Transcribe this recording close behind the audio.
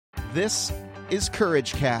This is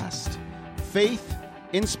Courage Cast. Faith,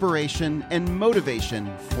 inspiration, and motivation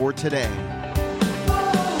for today.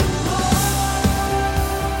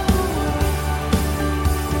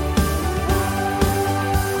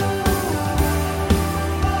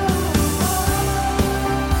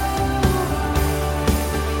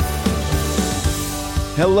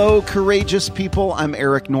 Hello, courageous people. I'm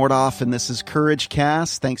Eric Nordoff, and this is Courage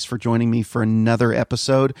Cast. Thanks for joining me for another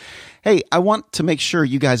episode. Hey, I want to make sure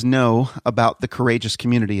you guys know about the Courageous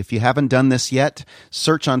Community. If you haven't done this yet,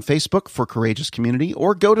 search on Facebook for Courageous Community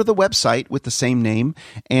or go to the website with the same name,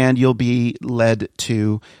 and you'll be led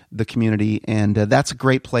to the community. And that's a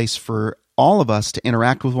great place for all of us to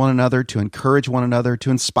interact with one another, to encourage one another, to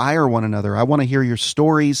inspire one another. I want to hear your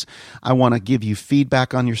stories. I want to give you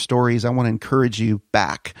feedback on your stories. I want to encourage you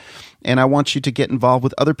back. And I want you to get involved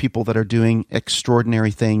with other people that are doing extraordinary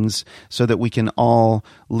things so that we can all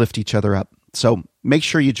lift each other up. So make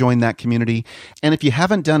sure you join that community. And if you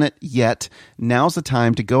haven't done it yet, now's the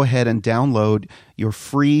time to go ahead and download your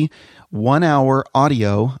free 1-hour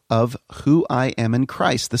audio of Who I Am in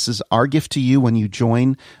Christ. This is our gift to you when you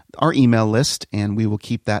join our email list, and we will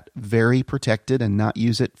keep that very protected and not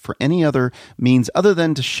use it for any other means other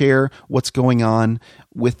than to share what's going on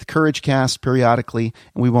with Courage Cast periodically,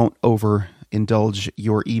 and we won't overindulge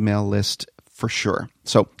your email list for sure.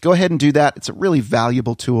 So go ahead and do that. It's a really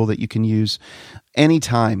valuable tool that you can use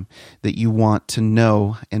anytime that you want to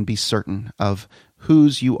know and be certain of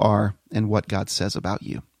whose you are and what God says about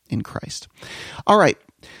you in Christ. All right.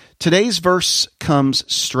 Today's verse comes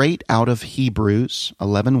straight out of Hebrews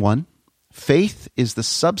 11:1. Faith is the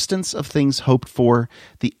substance of things hoped for,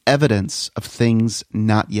 the evidence of things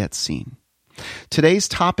not yet seen. Today's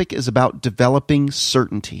topic is about developing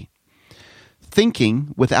certainty.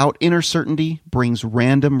 Thinking without inner certainty brings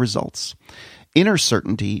random results. Inner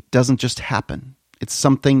certainty doesn't just happen. It's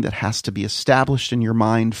something that has to be established in your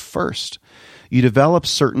mind first. You develop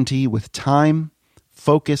certainty with time,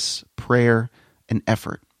 focus, prayer, and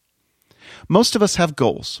effort. Most of us have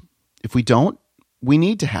goals. If we don't, we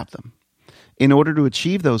need to have them. In order to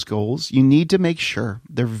achieve those goals, you need to make sure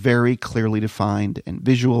they're very clearly defined and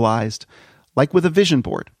visualized, like with a vision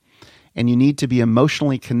board. And you need to be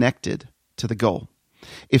emotionally connected to the goal.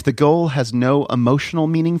 If the goal has no emotional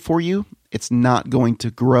meaning for you, it's not going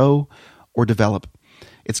to grow or develop.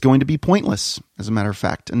 It's going to be pointless, as a matter of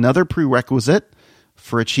fact. Another prerequisite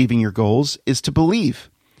for achieving your goals is to believe,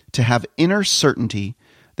 to have inner certainty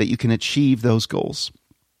that you can achieve those goals.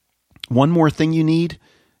 One more thing you need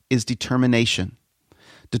is determination.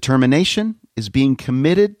 Determination is being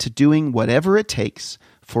committed to doing whatever it takes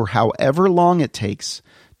for however long it takes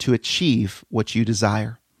to achieve what you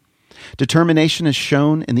desire. Determination is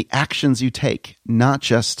shown in the actions you take, not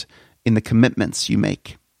just in the commitments you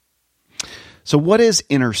make. So what is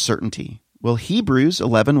inner certainty? Well, Hebrews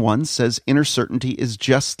 11:1 says inner certainty is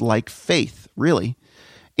just like faith, really.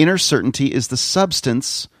 Inner certainty is the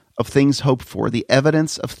substance of things hoped for, the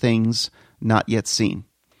evidence of things not yet seen.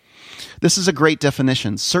 This is a great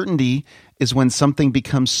definition. Certainty is when something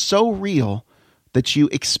becomes so real that you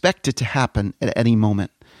expect it to happen at any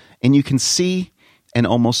moment, and you can see and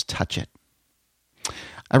almost touch it.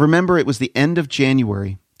 I remember it was the end of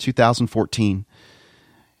January 2014,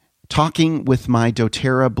 talking with my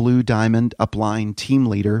doTERRA Blue Diamond upline team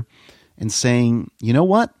leader and saying, you know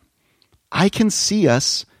what? I can see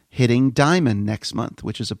us hitting Diamond next month,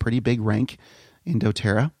 which is a pretty big rank in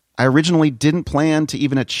doTERRA. I originally didn't plan to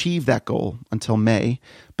even achieve that goal until May,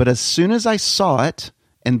 but as soon as I saw it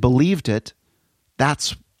and believed it,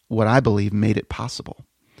 that's what I believe made it possible.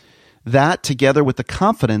 That, together with the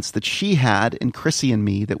confidence that she had in Chrissy and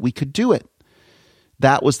me that we could do it,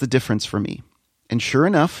 that was the difference for me. And sure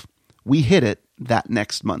enough, we hit it that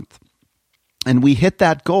next month. And we hit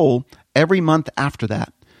that goal every month after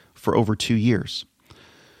that for over 2 years.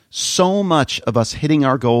 So much of us hitting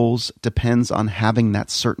our goals depends on having that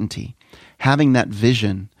certainty, having that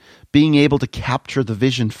vision, being able to capture the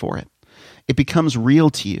vision for it. It becomes real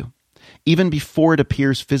to you, even before it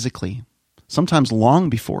appears physically, sometimes long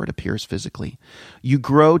before it appears physically. You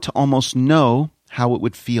grow to almost know how it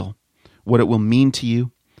would feel, what it will mean to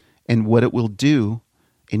you, and what it will do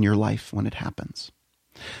in your life when it happens.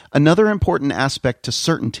 Another important aspect to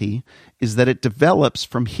certainty is that it develops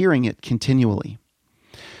from hearing it continually.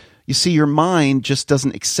 You see, your mind just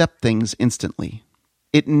doesn't accept things instantly.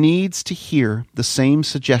 It needs to hear the same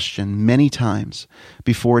suggestion many times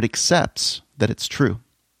before it accepts that it's true.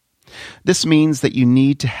 This means that you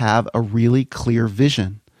need to have a really clear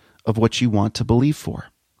vision of what you want to believe for.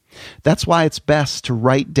 That's why it's best to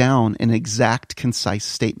write down an exact, concise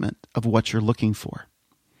statement of what you're looking for.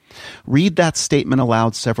 Read that statement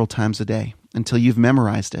aloud several times a day until you've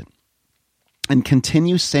memorized it, and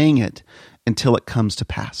continue saying it until it comes to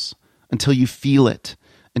pass, until you feel it,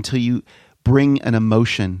 until you bring an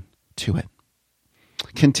emotion to it.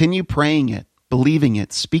 Continue praying it, believing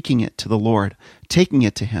it, speaking it to the Lord, taking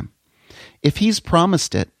it to Him. If He's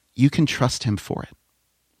promised it, you can trust Him for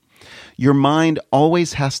it. Your mind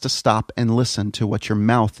always has to stop and listen to what your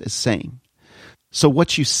mouth is saying. So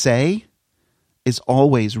what you say is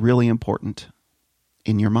always really important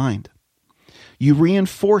in your mind. You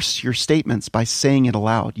reinforce your statements by saying it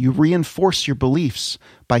aloud. You reinforce your beliefs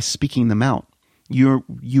by speaking them out. You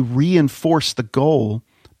reinforce the goal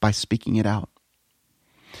by speaking it out.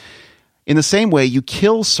 In the same way, you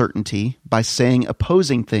kill certainty by saying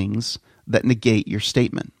opposing things that negate your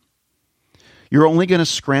statement. You're only going to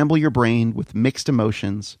scramble your brain with mixed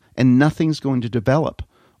emotions, and nothing's going to develop.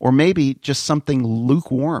 Or maybe just something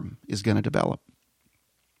lukewarm is going to develop.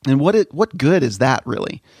 And what good is that,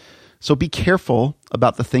 really? So be careful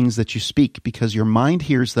about the things that you speak, because your mind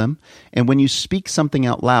hears them, and when you speak something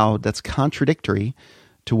out loud that's contradictory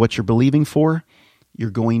to what you're believing for, you're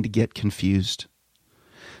going to get confused.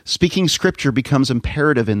 Speaking scripture becomes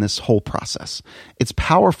imperative in this whole process. It's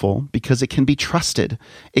powerful because it can be trusted.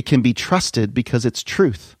 It can be trusted because it's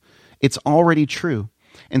truth. It's already true.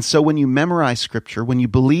 And so when you memorize scripture, when you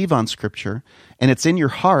believe on scripture, and it's in your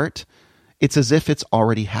heart, it's as if it's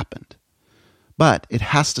already happened. But it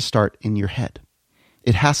has to start in your head.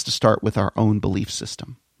 It has to start with our own belief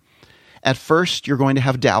system. At first, you're going to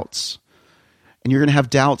have doubts. And you're going to have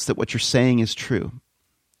doubts that what you're saying is true.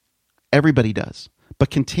 Everybody does. But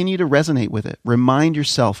continue to resonate with it. Remind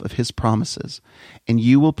yourself of His promises, and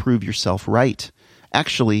you will prove yourself right.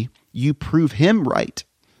 Actually, you prove Him right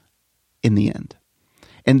in the end.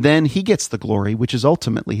 And then He gets the glory, which is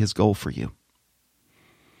ultimately His goal for you.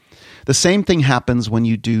 The same thing happens when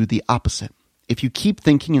you do the opposite. If you keep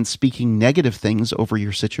thinking and speaking negative things over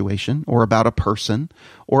your situation, or about a person,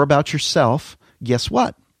 or about yourself, guess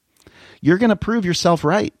what? You're going to prove yourself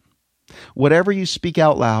right. Whatever you speak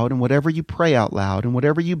out loud, and whatever you pray out loud, and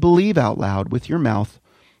whatever you believe out loud with your mouth,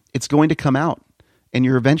 it's going to come out, and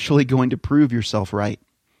you're eventually going to prove yourself right.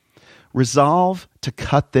 Resolve to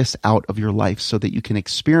cut this out of your life so that you can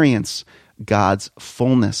experience God's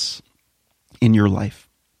fullness in your life,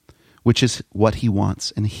 which is what He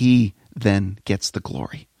wants, and He then gets the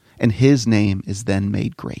glory, and His name is then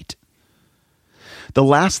made great. The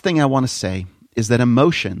last thing I want to say is that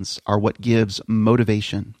emotions are what gives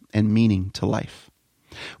motivation and meaning to life.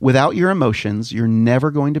 Without your emotions, you're never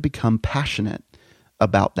going to become passionate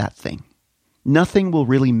about that thing. Nothing will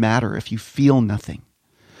really matter if you feel nothing.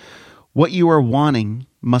 What you are wanting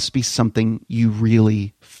must be something you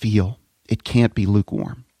really feel. It can't be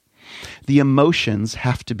lukewarm. The emotions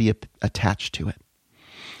have to be attached to it.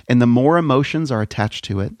 And the more emotions are attached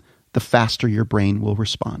to it, the faster your brain will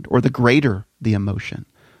respond, or the greater the emotion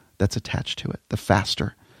that's attached to it, the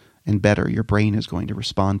faster and better your brain is going to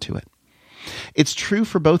respond to it. It's true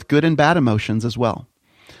for both good and bad emotions as well.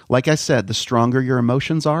 Like I said, the stronger your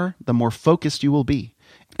emotions are, the more focused you will be,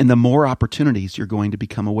 and the more opportunities you're going to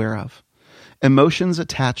become aware of. Emotions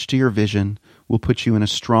attached to your vision will put you in a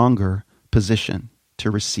stronger position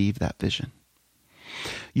to receive that vision.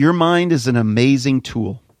 Your mind is an amazing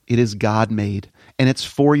tool. It is God-made, and it's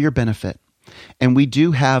for your benefit. And we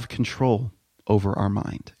do have control over our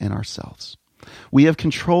mind and ourselves. We have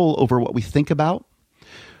control over what we think about.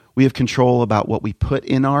 We have control about what we put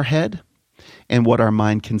in our head and what our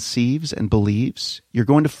mind conceives and believes. You're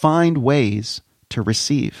going to find ways to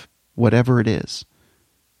receive whatever it is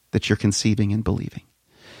that you're conceiving and believing.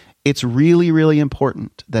 It's really, really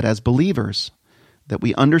important that as believers, that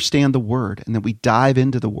we understand the Word and that we dive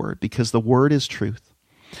into the Word, because the Word is truth.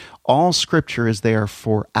 All Scripture is there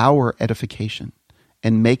for our edification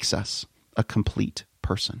and makes us a complete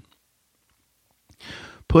person.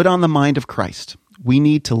 Put on the mind of Christ. We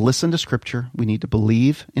need to listen to Scripture. We need to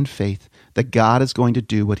believe in faith that God is going to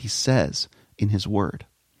do what He says in His Word.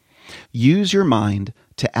 Use your mind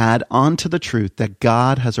to add on to the truth that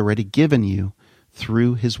God has already given you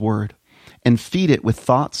through His Word, and feed it with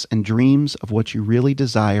thoughts and dreams of what you really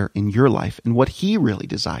desire in your life and what He really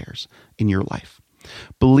desires in your life.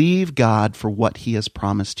 Believe God for what He has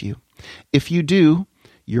promised you. If you do,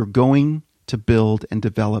 you're going to build and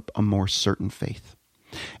develop a more certain faith.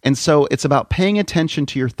 And so it's about paying attention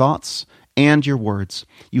to your thoughts and your words.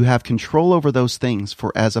 You have control over those things,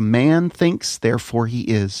 for as a man thinks, therefore he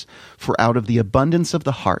is. For out of the abundance of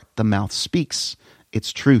the heart, the mouth speaks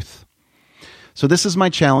its truth. So this is my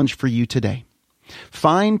challenge for you today.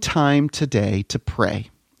 Find time today to pray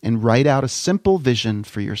and write out a simple vision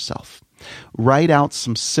for yourself. Write out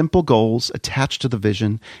some simple goals attached to the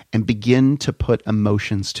vision and begin to put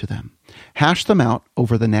emotions to them. Hash them out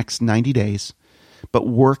over the next 90 days, but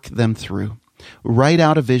work them through. Write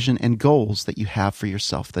out a vision and goals that you have for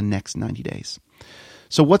yourself the next 90 days.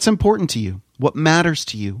 So what's important to you? What matters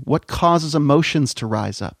to you? What causes emotions to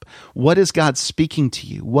rise up? What is God speaking to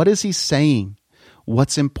you? What is he saying?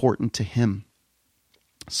 What's important to him?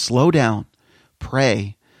 Slow down,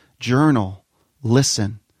 pray, journal,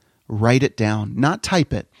 listen, write it down. Not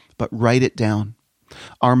type it, but write it down.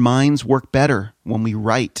 Our minds work better when we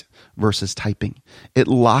write versus typing. It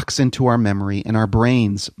locks into our memory and our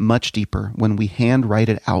brains much deeper when we handwrite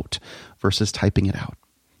it out versus typing it out.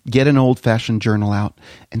 Get an old-fashioned journal out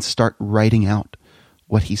and start writing out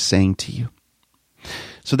what he's saying to you.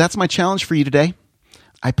 So that's my challenge for you today.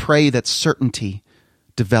 I pray that certainty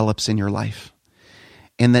develops in your life,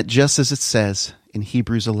 and that just as it says in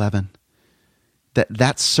Hebrews 11,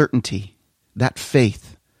 that certainty, that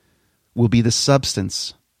faith will be the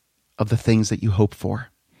substance of the things that you hope for,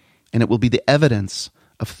 and it will be the evidence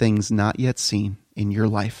of things not yet seen in your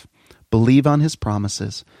life. Believe on his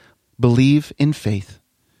promises. Believe in faith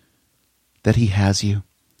that he has you,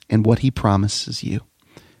 and what he promises you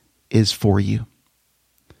is for you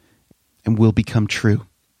and will become true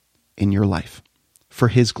in your life for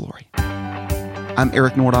his glory. I'm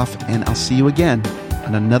Eric Nordoff, and I'll see you again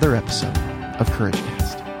on another episode of Courage Cast.